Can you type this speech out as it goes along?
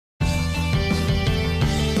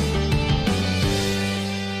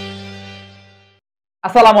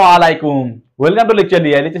আসসালামু আলাইকুম, welcome to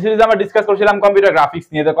লেকচারলিয়া। Lecture সিরিজে আমরা ডিসকাস করছিলাম কম্পিউটার গ্রাফিক্স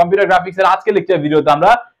নিয়ে। তো কম্পিউটার গ্রাফিক্সের আজকে লেকচার ভিডিওতে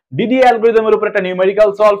আমরা ডিডিএ অ্যালগরিদমের উপর একটা নিউমেরিক্যাল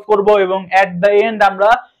সলভ করব এবং এট দ্য এন্ড আমরা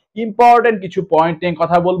ইম্পর্টেন্ট কিছু পয়েন্ট নিয়ে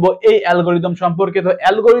কথা বলবো এই অ্যালগরিদম সম্পর্কে। তো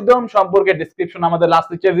অ্যালগরিদম সম্পর্কে ডেসক্রিপশন আমাদের লাস্ট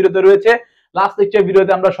লেকচার ভিডিওতে রয়েছে। লাস্ট লেকচার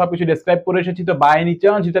ভিডিওতে আমরা সবকিছু ডেসক্রাইব করে এসেছি। তো বাই এনি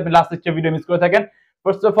চান্স যদি আপনি লাস্ট লেকচার ভিডিও মিস করে থাকেন,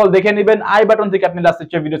 ফার্স্ট অফ অল দেখে নেবেন, আই বাটন থেকে আপনি লাস্ট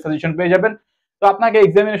লেকচার ভিডিও সাজেশন পেয়ে যাবেন। তো আপনাকে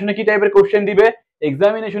এক্সামিনেশনে কি টাইপের কোশ্চেন দিবে?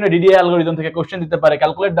 এক্সামিনেশনে ডিডিএ অ্যালগরিদম থেকে কোশ্চেন দিতে পারে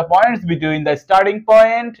calculate the points between the starting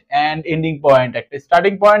point and ending point. একটা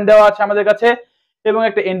স্টার্টিং পয়েন্ট দেওয়া আছে আমাদের কাছে এবং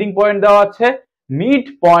একটা এন্ডিং পয়েন্ট দেওয়া আছে। মিড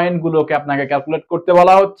পয়েন্ট গুলোকে আপনাকে ক্যালকুলেট করতে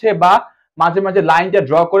বলা হচ্ছে বা মাঝে মাঝে লাইনটা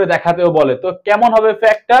ড্র করে দেখাতেও বলে। তো কেমন হবে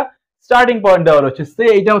ফ্যাক্টটা? স্টার্টিং পয়েন্ট দেওয়া রয়েছে, সে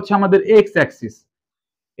এটা হচ্ছে আমাদের এক্স অ্যাক্সিস,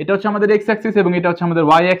 এটা হচ্ছে আমাদের এক্স অ্যাক্সিস এবং এটা হচ্ছে আমাদের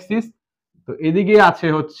ওয়াই অ্যাক্সিস। তো এদিকে আছে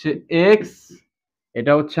হচ্ছে এক্স,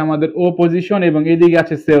 এটা হচ্ছে আমাদের ও পজিশন এবং এদিকে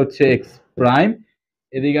আছে সে হচ্ছে এক্স প্রাইম,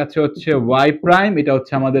 এদিকে আছে হচ্ছে ওয়াই প্রাইম, এটা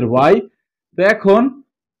হচ্ছে আমাদের ওয়াই। তো এখন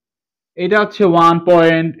এটা হচ্ছে 1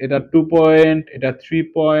 পয়েন্ট, এটা 2 পয়েন্ট, এটা 3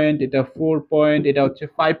 পয়েন্ট, এটা 4 পয়েন্ট, এটা হচ্ছে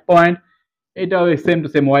 5 পয়েন্ট, এটা same to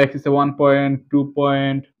same Y অ্যাক্সিসে 1 point, 2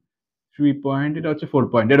 point, 3 point, এটা হচ্ছে 4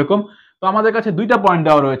 পয়েন্ট এরকম। তো আমাদের কাছে দুইটা পয়েন্ট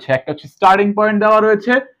দেওয়া রয়েছে, একটা হচ্ছে স্টার্টিং পয়েন্ট দেওয়া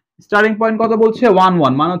রয়েছে। স্টার্টিং পয়েন্ট কত বলছে? 1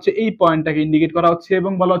 1, মানে হচ্ছে এই পয়েন্টটাকে ইন্ডিকেট করা হচ্ছে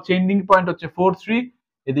এবং বলা হচ্ছে এন্ডিং পয়েন্ট হচ্ছে 4 3,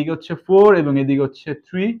 এদিকে হচ্ছে 4 এবং এদিকে হচ্ছে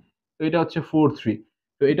 3। তো এটা হচ্ছে 4 3।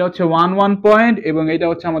 তো এটা হচ্ছে 1 1 পয়েন্ট এবং এটা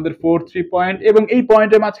হচ্ছে আমাদের 4 3 পয়েন্ট এবং এই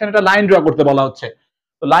পয়েন্টের মাঝখানে একটা লাইন ড্র করতে বলা হচ্ছে।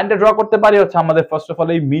 তো লাইনটা ড্র করতে পারি হচ্ছে আমাদের ফার্স্ট অফ অল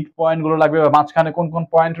এই মিড পয়েন্ট গুলো লাগবে বা মাঝখানে কোন কোন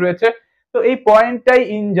পয়েন্ট রয়েছে। তো এই পয়েন্টটাই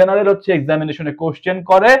ইন জেনারেল হচ্ছে এক্সামিনেশনে কোশ্চেন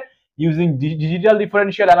করে using digital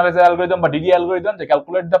differential analyzer algorithm বা DDA algorithm to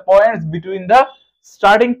calculate the points between the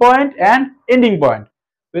starting point and ending point.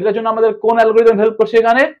 তো এটার জন্য আমাদের কোন অ্যালগরিদম হেল্প করছে?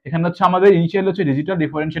 এখানে হচ্ছে আমাদের ইনিশিয়াল হচ্ছে digital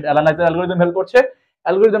differential analyser algorithm help করছে।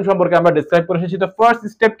 অ্যালগরিদম সম্পর্কে আমরা ডেসক্রাইব করে এসেছি। তো ফার্স্ট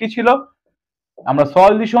স্টেপ কি ছিল? আমরা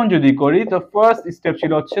সলিউশন যদি করি তো ফার্স্ট স্টেপ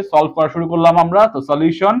ছিল হচ্ছে সলভ করা শুরু করলাম আমরা। তো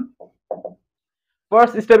সলিউশন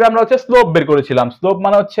ফার্স্ট স্টেপে আমরা হচ্ছে স্লোপ বের করেছিলাম। স্লোপ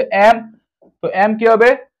মানে হচ্ছে m। তো m কি হবে?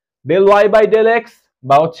 Del y by del x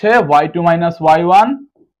বা হচ্ছে y2 minus y1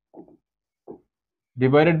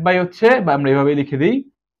 divided by হচ্ছে, বা আমরা এভাবে লিখে দিই,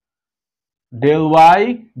 ডেল y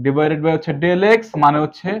ডিভাইডেড বাই হচ্ছে ডেল x মানে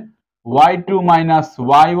হচ্ছে y2 minus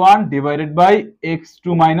y1 divided by x2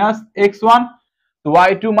 minus x1। তো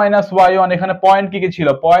y2 মাইনাস y1 এখানে পয়েন্ট কি কি ছিল?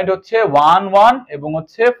 পয়েন্ট হচ্ছে 1 1 এবং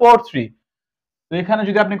হচ্ছে 4 3। তো এখানে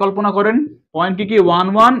যদি আপনি কল্পনা করেন পয়েন্ট কি কি 1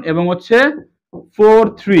 1 এবং হচ্ছে 4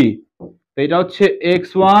 3। তো এটা হচ্ছে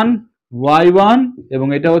x1 y1 এবং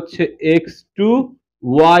এটা হচ্ছে x2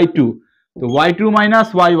 y2। তো y2 মাইনাস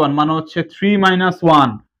y1 মানে হচ্ছে 3 মাইনাস 1।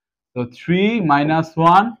 তো 3 minus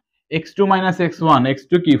 1, x2 minus x1,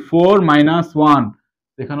 x2 কি 4 মাইনাস 1।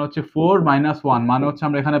 এখানে হচ্ছে 4 মাইনাস 1 মানে হচ্ছে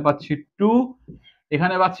আমরা এখানে পাচ্ছি 2,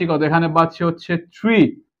 এখানে পাচ্ছি কত? এখানে পাচ্ছি হচ্ছে 3।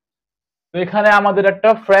 তো এখানে আমাদের একটা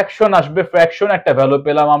ফ্র্যাকশন আসবে, ফ্র্যাকশন একটা ভ্যালু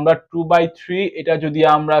পেলাম আমরা 2/3। এটা যদি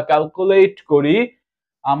আমরা ক্যালকুলেট করি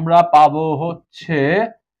আমরা পাবো হচ্ছে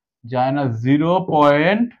যায় না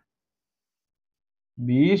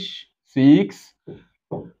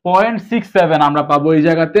 0.26.67 আমরা পাবো। এই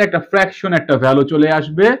জায়গাতে একটা ফ্র্যাকশন একটা ভ্যালু চলে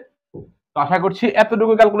আসবে। তো আশা করছি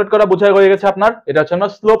এতটুকু ক্যালকুলেট করা বোঝা হয়ে গেছে আপনার। এটা হচ্ছে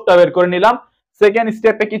আমরা স্লোপটা বের করে নিলাম। সেকেন্ড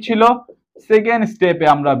স্টেপে কি ছিল? সেকেন্ড স্টেপে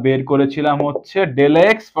আমরা বের করেছিলাম হচ্ছে del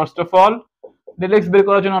x. First of all del x বের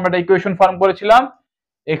করার জন্য আমরা একটা ইকুয়েশন ফর্ম করেছিলাম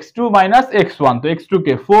x2 মাইনাস x1। তো x2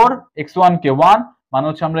 কে 4, x1 কে 1 মানে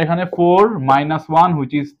হচ্ছে আমরা এখানে 4 minus 1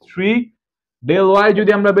 which is 3। Del y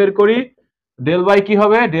যদি আমরা বের করি, ডেল y কি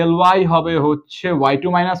হবে? ডেল y হবে হচ্ছে y2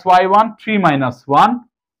 minus y1 3 minus 1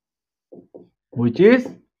 which is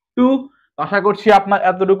 2। আশা করছি আপনার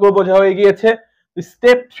এতটুকু বোঝা হয়ে গিয়েছে।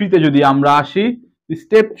 স্টেপ 3 তে যদি আমরা আসি,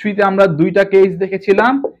 স্টেপ 3 তে আমরা দুইটা কেস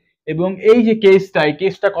দেখেছিলাম এবং এই যে কেসটা, এই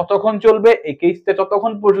কেসটা কতক্ষণ চলবে? এই কেসটা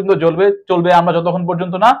ততক্ষণ পর্যন্ত চলবে আমরা যতক্ষণ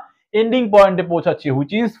পর্যন্ত না এন্ডিং পয়েন্টে পৌঁছাচ্ছি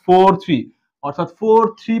হুইচ ইজ 4 3। অর্থাৎ 4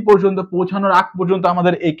 3 পর্যন্ত পৌঁছানোর আগ পর্যন্ত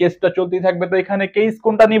আমাদের এই কেসটা চলতেই থাকবে। তো এখানে কেস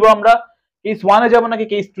কোনটা নিব আমরা? কেস 1 এ যাব নাকি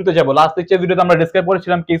কেস 2 তে যাব? লাস্ট লেকচার ভিডিওতে আমরা ডিসকাস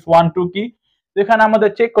করেছিলাম কেস 1 2 কি। এখানে আমাদের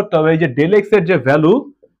চেক করতে হবে এই যে ডেল এক্স এর যে ভ্যালু,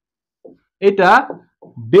 এটা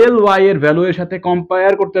ডেল ওয়াই এর ভ্যালু এর সাথে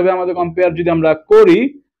কম্পেয়ার করতে হবে আমাদের। কম্পেয়ার যদি আমরা করি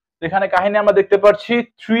এখানে কাহিনী আমরা দেখতে পাচ্ছি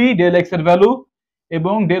 3 ডেল এক্স এর ভ্যালু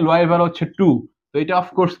এবং ডেল ওয়াই এর ভ্যালু হচ্ছে 2। তো এটা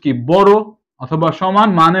অফকোর্স কি বড় অথবা সমান,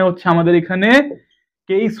 মানে হচ্ছে আমাদের এখানে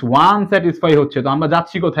কেস 1 স্যাটিসফাই হচ্ছে। তো আমরা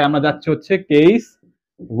যাচ্ছি কোথায়? আমরা যাচ্ছি হচ্ছে কেস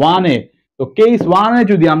 1 এ। তো কেস 1 এ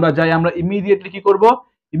যদি আমরা যাই আমরা ইমিডিয়েটলি কি করব?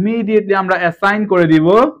 ইমিডিয়েটলি আমরা অ্যাসাইন করে দিব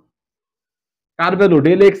কার ভ্যালু?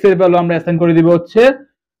 ডেল এক্স এর ভ্যালু আমরা অ্যাসাইন করে দিব হচ্ছে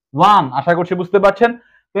 1। আশা করছি বুঝতে পারছেন।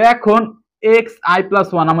 তো এখন এক্স আই প্লাস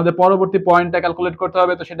 1 আমাদের পরবর্তী পয়েন্টটা ক্যালকুলেট করতে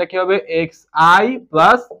হবে। তো সেটা কি হবে? X I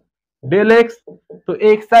plus del x. তো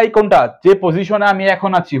এক্স আই কোনটা, যে পজিশনে আমি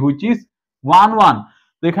এখন আছি, হুইচ ইজ 1 1।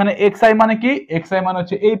 তো এখানে এক্স আই মানে কি, এক্স আই মানে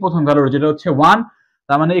হচ্ছে এই প্রথম ভ্যালু যেটা হচ্ছে 1,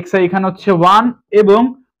 তার মানে এক্স আই এখানে হচ্ছে 1 এবং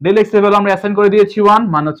ডেল এক্স এর ভ্যালু আমরা অ্যাসাইন করে দিয়েছি 1,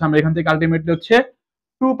 মানে হচ্ছে আমরা এখান থেকে আলটিমেটলি হচ্ছে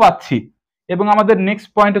 2 পাচ্ছি। এবং আমাদের নেক্সট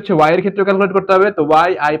পয়েন্ট হচ্ছে y এর ক্ষেত্রে ক্যালকুলেট করতে হবে। তো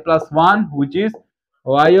y i plus 1 which is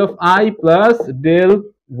y of i plus del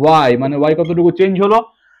y, মানে y কতটুকু চেঞ্জ হলো।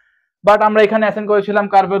 বাট আমরা এখানে অ্যাসাইন করেছিলাম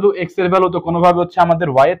কার ভ্যালু, x এর ভ্যালু। তো কোনোভাবে হচ্ছে আমাদের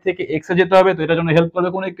y এর থেকে x এ যেতে হবে। তো এটার জন্য হেল্প করবে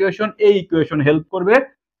কোন ইকুয়েশন, এই ইকুয়েশন হেল্প করবে।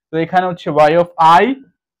 তো এখানে হচ্ছে y of i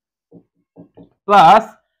plus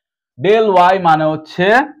del y মানে হচ্ছে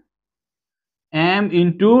m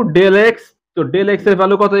ইন্টু ডেল এক্স। তো ডেল এক্স এর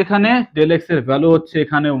ভ্যালু কত, এখানে ডেল এক্স এর ভ্যালু হচ্ছে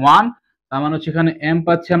এখানে 1, তার মানে হচ্ছে এখানে m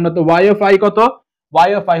পাচ্ছি আমরা। তো y অফ i কত, y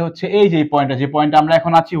অফ i হচ্ছে এই যে পয়েন্টটা, যে পয়েন্টে আমরা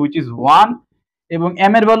এখন আছি, হুইচ ইজ 1। এবং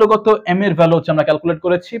m এর ভ্যালু কত, m এর ভ্যালু হচ্ছে আমরা ক্যালকুলেট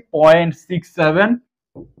করেছি 0.67।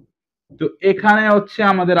 তো এখানে হচ্ছে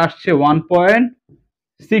আমাদের আসছে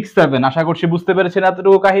 1.67। আশা করছি বুঝতে পেরেছেন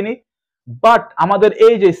এতটুকু কাহিনী। বাট আমাদের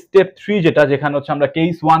এই যে স্টেপ 3 যেটা, যেখানে হচ্ছে আমরা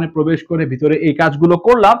কেস 1 এ প্রবেশ করে ভিতরে এই কাজগুলো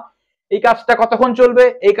করলাম, এই কাজটা কতক্ষণ চলবে,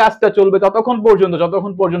 এই কাজটা চলবে ততক্ষণ পর্যন্ত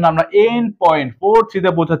যতক্ষণ পর্যন্ত আমরা এন্ড পয়েন্ট 4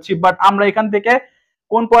 তে পৌঁছাচ্ছি। বাট আমরা এখান থেকে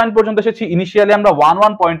কোন পয়েন্ট পর্যন্ত এসেছি, ইনিশিয়ালি আমরা 1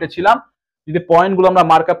 1 পয়েন্টে ছিলাম। যদি পয়েন্টগুলো আমরা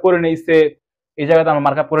মার্ক আপ করে নেই, সে এই জায়গাতে আমরা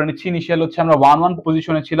মার্ক আপ করে নিচ্ছি, ইনিশিয়াল হচ্ছে আমরা 1 1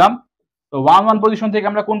 পজিশনে ছিলাম। তো 1 1 পজিশন থেকে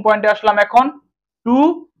আমরা কোন পয়েন্টে আসলাম এখন, 2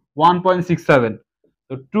 1.67।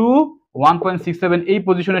 তো 2 1.67 এই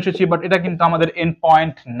পজিশনে এসেছি। বাট এটা কিন্তু আমাদের এন্ড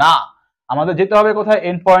পয়েন্ট না, আমাদের যেতে হবে কোথায়,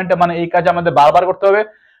 এন্ড পয়েন্টে, মানে এই কাজ আমাদের বারবার করতে হবে।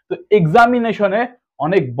 তো এক্সামিনেশনে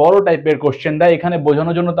অনেক বড় টাইপের কোশ্চেন দেয়, এখানে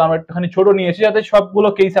বোঝানোর জন্য তো আমরা একটুখানি ছোট নিয়েছি, যাতে সবগুলো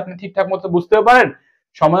কেস আপনি ঠিকঠাক মতো বুঝতেও পারেন,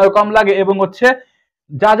 সময়ও কম লাগে এবং হচ্ছে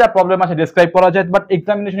যা যা প্রবলেম আছে ডেসক্রাইব করা যায়। বাট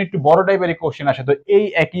এক্সামিনেশন একটু বড় টাইপের কোশ্চেন আসে, তো এই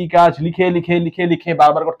একই কাজ লিখে লিখে লিখে লিখে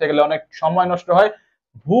বারবার করতে গেলে অনেক সময় নষ্ট হয়,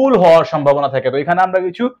 ভুল হওয়ার সম্ভাবনা থাকে। তো এখানে আমরা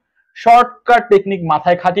কিছু শর্টকাট টেকনিক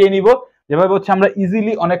মাথায় খাটিয়ে নিব, যেভাবে হচ্ছে আমরা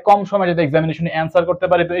ইজিলি অনেক কম সময় যাতে এক্সামিনেশনে অ্যান্সার করতে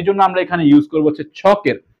পারি। তো এই জন্য আমরা এখানে ইউজ করবো হচ্ছে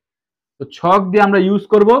ছকের। তো ছক দিয়ে আমরা ইউজ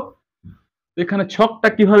করব। এখানে ছকটা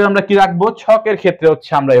কিভাবে আমরা কি রাখবো, ছকের ক্ষেত্রে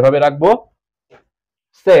হচ্ছে আমরা এভাবে রাখবো,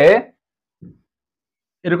 সে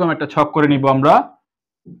এরকম একটা ছক করে নিব আমরা।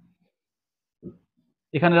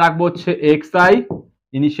 এখানে রাখবো হচ্ছে এক্স আই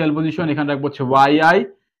ইনিশিয়াল পজিশন, এখানে রাখবো হচ্ছে ওয়াই আই,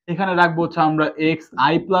 এখানে রাখবো হচ্ছে আমরা এক্স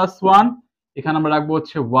আই প্লাস 1, এখানে আমরা রাখবো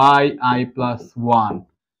হচ্ছে ওয়াই আই প্লাস 1।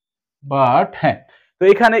 বাট হ্যাঁ, তো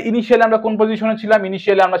এখানে ইনিশিয়ালি আমরা কোন পজিশনে ছিলাম,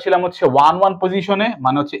 ইনিশিয়ালি আমরা ছিলাম হচ্ছে 1 1 পজিশনে,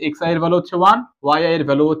 মানে হচ্ছে এক্স আই এর ভ্যালু হচ্ছে 1, ওয়াই আই এর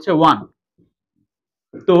ভ্যালু হচ্ছে 1।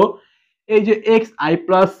 তো এই যে এক্স আই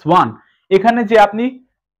প্লাস 1, এখানে যে আপনি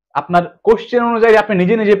আপনার কোশ্চেন অনুযায়ী আপনি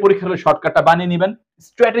নিজে নিজে পরীক্ষার হলে শর্টকাটটা বানিয়ে নেবেন।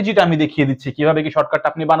 স্ট্র্যাটেজিটা আমি দেখিয়ে দিচ্ছি কিভাবে কি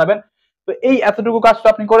শর্টকাটটা আপনি বানাবেন। তো এই এতটুকু কাজ তো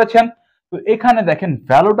আপনি করেছেন। তো এখানে দেখেন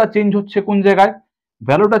ভ্যালুটা চেঞ্জ হচ্ছে কোন জায়গায়,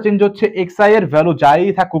 ভ্যালুটা চেঞ্জ হচ্ছে এক্স আই এর ভ্যালু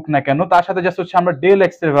যাই থাকুক না কেন, তার সাথে জাস্ট হচ্ছে আমরা ডেল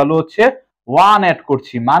এক্স এর ভ্যালু হচ্ছে 1 অ্যাড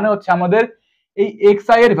করছি, মানে হচ্ছে আমাদের এই এক্স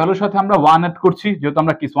আই এর ভ্যালুর সাথে আমরা 1 অ্যাড করছি, যেহেতু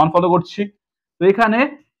আমরা কেস 1 ফলো করছি। তো এখানে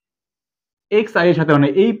এক্স আই এর সাথে মানে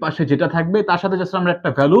এই পাশে যেটা থাকবে তার সাথে জাস্ট আমরা একটা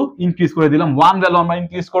ভ্যালু ইনক্রিজ করে দিলাম, 1 ভ্যালু আমরা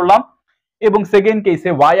ইনক্রিজ করলাম। এবং সেকেন্ড কেসে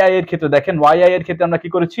ওয়াই আই এর ক্ষেত্রে দেখেন, ওয়াই আই এর ক্ষেত্রে আমরা কি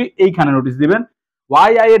করেছি, এইখানে নোটিস দিবেন,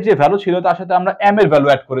 ওয়াই আই এর যে ভ্যালু ছিল তার সাথে আমরা এম এর ভ্যালু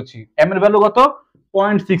অ্যাড করেছি, এম এর ভ্যালু কত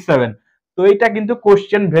 0.67। তো এটা কিন্তু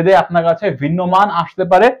কোশ্চেন ভেদে আপনার কাছে ভিন্ন মান আসতে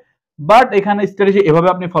পারে, বাট এখানে স্ট্র্যাটেজি এভাবে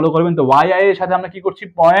আপনি ফলো করবেন। তো ওয়াই আই এর সাথে আমরা কি করছি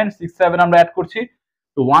 0.67 আমরা অ্যাড করছি।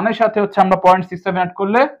 তো 1 এর সাথে হচ্ছে আমরা 0.67 অ্যাড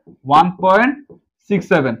করলে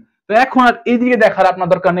 1.67। তো এখন আর এইদিকে দেখার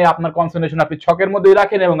আপনার দরকার নেই, আপনার কনসেন্ট্রেশন আপনি ছকের মধ্যেই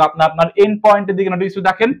রাখেন এবং আপনার এন্ড পয়েন্টের দিকে নোটিস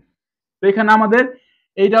রাখেন। তো এখানে আমাদের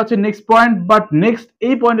এইটা হচ্ছে নেক্সট পয়েন্ট, বাট নেক্সট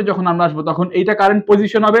এই পয়েন্টে যখন আমরা আসবো তখন এইটা কারেন্ট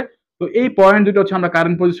পজিশন হবে। তো এই পয়েন্ট দুটো হচ্ছে আমরা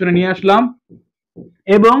কারেন্ট পজিশনে নিয়ে আসলাম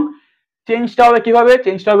এবং চেঞ্জটা হবে কিভাবে,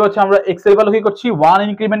 চেঞ্জটা হবে হচ্ছে আমরা এক্স এর ভ্যালু কি করছি 1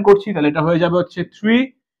 ইনক্রিমেন্ট করছি, তাহলে এটা হয়ে যাবে হচ্ছে 3।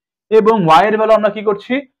 এবং ওয়াই এর ভ্যালু আমরা কি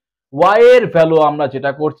করছি, ওয়াই এর ভ্যালু আমরা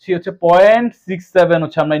যেটা করছি হচ্ছে 0.67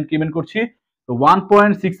 হচ্ছে আমরা ইনক্রিমেন্ট করছি। তো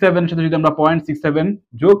 1.67 এর সাথে যদি আমরা 0.67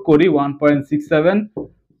 যোগ করি, 1.67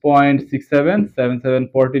 0.67 7 7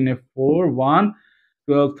 14 4 1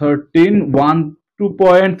 12 13 1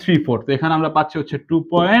 2.34। তো এখানে আমরা পাচ্ছি হচ্ছে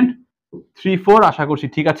 2.34। আশা করছি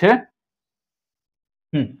ঠিক আছে।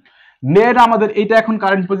 নেট আমাদের এইটা এখন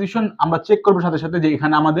কারেন্ট পজিশন, আমরা চেক করবো সাথে সাথে যে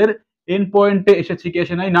এখানে আমাদের এন্ড পয়েন্টে এসেছে কি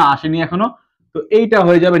এসে নাই, না আসেনি এখনো। তো এইটা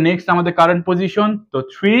হয়ে যাবে নেক্সট আমাদের কারেন্ট পজিশন। তো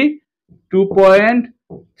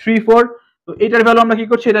 2.34। তো এটার ভ্যালু আমরা কি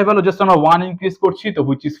করছি, এটার ভ্যালু জাস্ট আমরা 1 ইনক্রিজ করছি, তো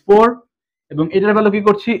হুইচ ইজ 4। এবং এটার ভ্যালু কি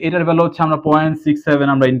করছি, এটার ভ্যালু হচ্ছে আমরা 0.67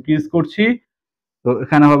 আমরা ইনক্রিজ করছি। তো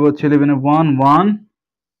এখানে হবে হচ্ছে 11.1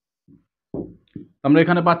 আমরা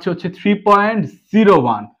এখানে পাচ্ছি হচ্ছে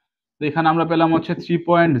 3.01। তো এখানে আমরা পেলাম হচ্ছে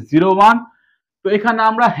 3.01। তো এখানে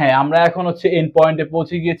আমরা আমরা এখন হচ্ছে এন্ড পয়েন্টে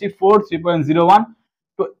পৌঁছে গিয়েছি 4 3.01।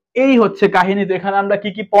 তো এই হচ্ছে কাহিনী। তো এখানে আমরা কি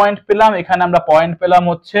কি পয়েন্ট পেলাম? এখানে আমরা পয়েন্ট পেলাম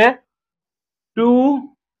হচ্ছে 2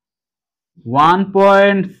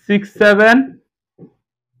 1.67,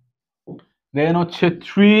 দেন হচ্ছে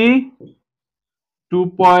 3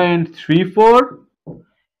 2.34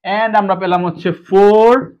 এন্ড আমরা পেলাম হচ্ছে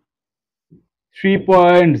 4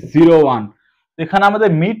 3.01। এখানে আমাদের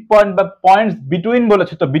মিড পয়েন্ট বা পয়েন্টস বিটুইন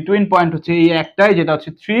বলেছে, তো বিটুইন পয়েন্ট হচ্ছে এই একটাই, যেটা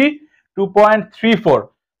হচ্ছে 3 2.34।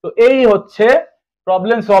 তো এই হচ্ছে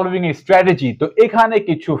প্রবলেম সলভিং স্ট্র্যাটেজি। তো এখানে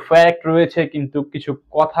কিছু ফ্যাক্ট রয়েছে, কিন্তু কিছু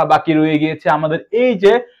কথা বাকি রয়ে গিয়েছে। আমাদের এই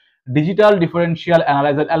যে ডিজিটাল ডিফারেন্সিয়াল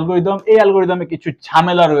অ্যানালাইজার অ্যালগরিদম, এই অ্যালগরিদমে কিছু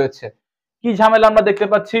ঝামেলা রয়েছে। কি ঝামেলা আমরা দেখতে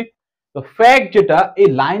পাচ্ছি? তো ফ্যাক্ট যেটা, এই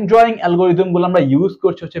লাইন ড্রয়িং অ্যালগরিদম গুলো আমরা ইউজ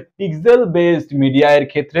করছি হচ্ছে পিক্সেল বেসড মিডিয়া এর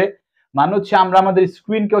ক্ষেত্রে। মানে হচ্ছে আমরা আমাদের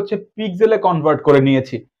স্ক্রিনকে হচ্ছে পিক্সেলে কনভার্ট করে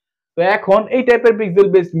নিয়েছি। তো এখন এই টাইপের পিক্সেল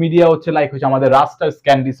বেসড মিডিয়া হচ্ছে লাইক হচ্ছে আমাদের রাস্টার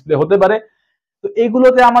স্ক্যান ডিসপ্লে হতে পারে। তো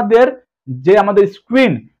এইগুলোতে আমাদের যে আমাদের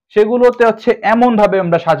স্ক্রিন, সেগুলোতে হচ্ছে এমন ভাবে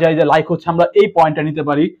আমরা সাজাই যে লাইক হচ্ছে আমরা এই পয়েন্টটা নিতে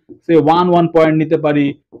পারি, সে 1 পয়েন্ট নিতে পারি,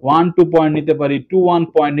 1 পয়েন্ট নিতে পারি, 1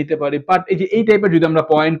 পয়েন্ট নিতে পারি। বাট এই যে এই টাইপের যদি আমরা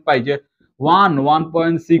পয়েন্ট পাই যে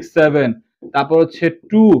 1.67, তারপর হচ্ছে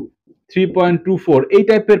 2 3.24, এই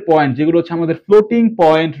টাইপের পয়েন্ট যেগুলো হচ্ছে আমাদের ফ্লোটিং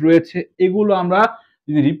পয়েন্ট রয়েছে, এগুলো আমরা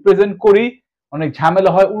যদি রিপ্রেজেন্ট করি অনেক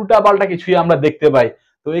ঝামেলা হয়, উল্টা পাল্টা কিছুই আমরা দেখতে পাই।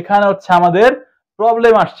 তো এখানে হচ্ছে আমাদের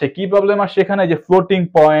প্রবলেম আসছে। কি প্রবলেম আসছে? এখানে যে ফ্লোটিং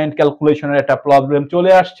পয়েন্ট ক্যালকুলেশনের একটা প্রবলেম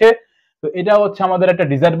চলে আসছে। তো এটা হচ্ছে আমাদের একটা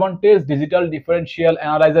ডিসঅ্যাডভান্টেজ ডিজিটাল ডিফারেন্সিয়াল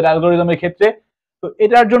অ্যানালাইজার অ্যালগরিদমের ক্ষেত্রে। তো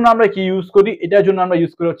এটার জন্য আমরা কি ইউজ করি? এটার জন্য আমরা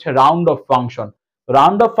ইউজ করি হচ্ছে round of function.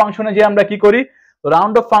 Round of ফাংশনে যে আমরা কি করি?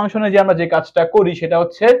 রাউন্ড অফ ফাংশনে যে আমরা যে কাজটা করি সেটা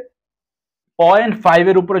হচ্ছে 0.5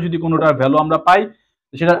 এর উপরে যদি কোনোটার ভ্যালু আমরা পাই,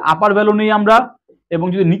 সেটার আপার ভ্যালু নেই আমরা, এবং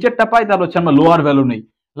যদি নিচেরটা পাই তাহলে হচ্ছে আমরা লোয়ার ভ্যালু নেই।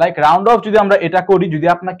 লাইক রাউন্ড অফ যদি আমরা এটা করি, যদি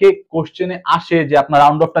আপনাকে কোশ্চেনে আসে যে আপনার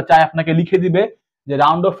রাউন্ড অফটা চাই, আপনাকে লিখে দিবে যে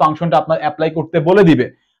রাউন্ড অফ ফাংশনটা আপনার অ্যাপ্লাই করতে বলে দিবে।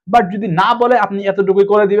 বাট যদি না বলে আপনি এতটুকুই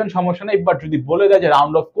করে দিবেন, সমস্যা নেই। বাট যদি বলে দেয় যে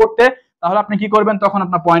রাউন্ড অফ করতে, তাহলে আপনি কি করবেন? তখন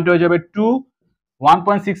আপনার পয়েন্ট হয়ে যাবে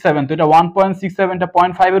 1.67। তো এটা 1.67টা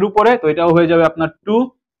 0.5 এর উপরে, তো এটাও হয়ে যাবে আপনার 2,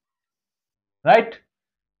 রাইট?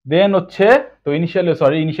 দেন হচ্ছে, তো ইনিশিয়ালি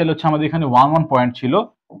হচ্ছে আমাদের এখানে 1 পয়েন্ট ছিল,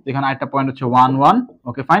 এখানে আরেকটা পয়েন্ট হচ্ছে 1,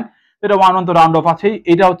 ওকে ফাইন। এটা 1 তো রাউন্ড অফ আছেই।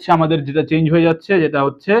 এটা হচ্ছে আমাদের যেটা চেঞ্জ হয়ে যাচ্ছে, যেটা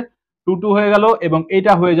হচ্ছে 2 হয়ে গেল, এবং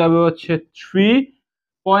এটা হয়ে যাবে হচ্ছে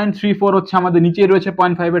 3.34, হচ্ছে আমাদের নিচে রয়েছে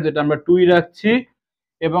 0.5 এর, যেটা আমরা 2 রাখছি,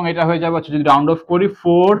 এবং এটা হয়ে যাবে হচ্ছে যদি রাউন্ড অফ করি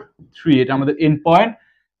 4 3, এটা আমাদের এন্ড পয়েন্ট।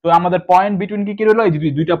 তো আমাদের পয়েন্ট বিটুইন কি কি রইলো? এই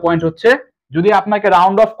দুইটা পয়েন্ট হচ্ছে, যদি আপনাকে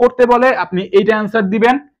রাউন্ড অফ করতে বলে আপনি এইটা অ্যান্সার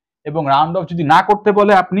দিবেন, এবং রাউন্ড অফ যদি না করতে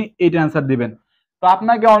বলে আপনি এইটা অ্যান্সার দিবেন। তো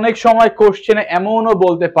আপনাকে অনেক সময় কোশ্চেনে এমনও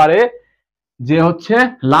বলতে পারে যে হচ্ছে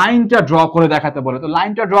লাইনটা ড্র করে দেখাতে বলে। তো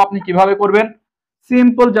লাইনটা ড্র আপনি কিভাবে করবেন?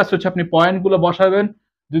 সিম্পল, জাস্ট হচ্ছে আপনি পয়েন্টগুলো বসাবেন।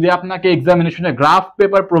 যদি আপনাকে এক্সামিনেশনে গ্রাফ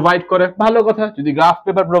পেপার প্রোভাইড করে ভালো কথা, যদি গ্রাফ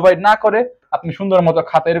পেপার প্রোভাইড না করে আপনি সুন্দর মতো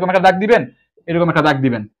খাতা এরকম একটা দাগ দিবেন, এরকম একটা দাগ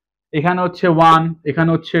দিবেন। এখানে হচ্ছে 1, এখানে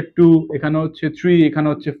হচ্ছে 2, এখানে হচ্ছে 3, এখানে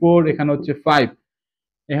হচ্ছে 4, এখানে হচ্ছে 5,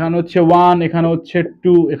 এখানে হচ্ছে 1, এখানে হচ্ছে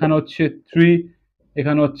 2, এখানে হচ্ছে 3,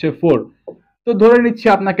 এখানে হচ্ছে 4। তো ধরে নিচ্ছি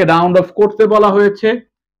আপনাকে রাউন্ড অফ করতে বলা হয়েছে।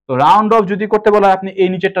 তো রাউন্ড অফ যদি করতে বলা হয় আপনি এই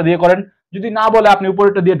নিচেরটা দিয়ে করেন, যদি না বলে আপনি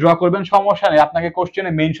উপরেরটা দিয়ে ড্র করবেন, সমস্যা নেই। আপনাকে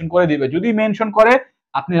কোশ্চেনে মেনশন করে দিবে, যদি মেনশন করে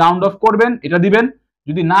আপনি রাউন্ড অফ করবেন, এটা দিবেন।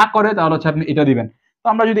 যদি না করে তাহলে হচ্ছে আপনি এটা দিবেন। তো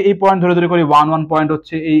আমরা যদি এই পয়েন্ট ধরে ধরে করি, 1 পয়েন্ট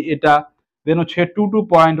হচ্ছে এই এটা, দেন হচ্ছে 2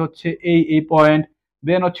 পয়েন্ট হচ্ছে এই পয়েন্ট,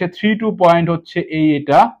 দেন হচ্ছে 3 পয়েন্ট হচ্ছে এই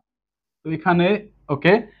এটা। তো এখানে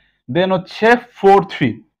ওকে, দেন হচ্ছে 4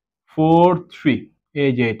 3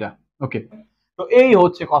 এই যে এটা, ওকে। তো এই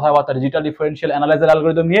হচ্ছে কথাবার্তা ডিজিটাল ডিফারেন্সিয়াল অ্যানালাইজার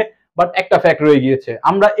অ্যালগরিদম নিয়ে। বাট একটা ফ্যাক্ট রয়ে গিয়েছে,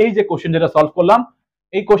 আমরা এই যে কোশ্চেন যেটা সলভ করলাম,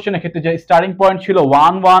 এই কোশ্চেনের ক্ষেত্রে যে স্টার্টিং পয়েন্ট ছিল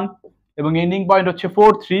 1 এবং এন্ডিং পয়েন্ট হচ্ছে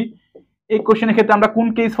 4 3, এই কোশ্চেনের ক্ষেত্রে আমরা কোন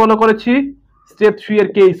কেস ফলো করেছি? স্টেপ 3 এর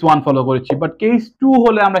কেস 1 ফলো করেছি। বাট কেস 2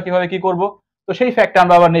 হলে আমরা কিভাবে কি করব? তো সেই ফ্যাক্টটা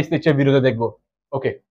আমরা আবার নেক্সট লেকচার ভিডিওতে দেখব। ওকে।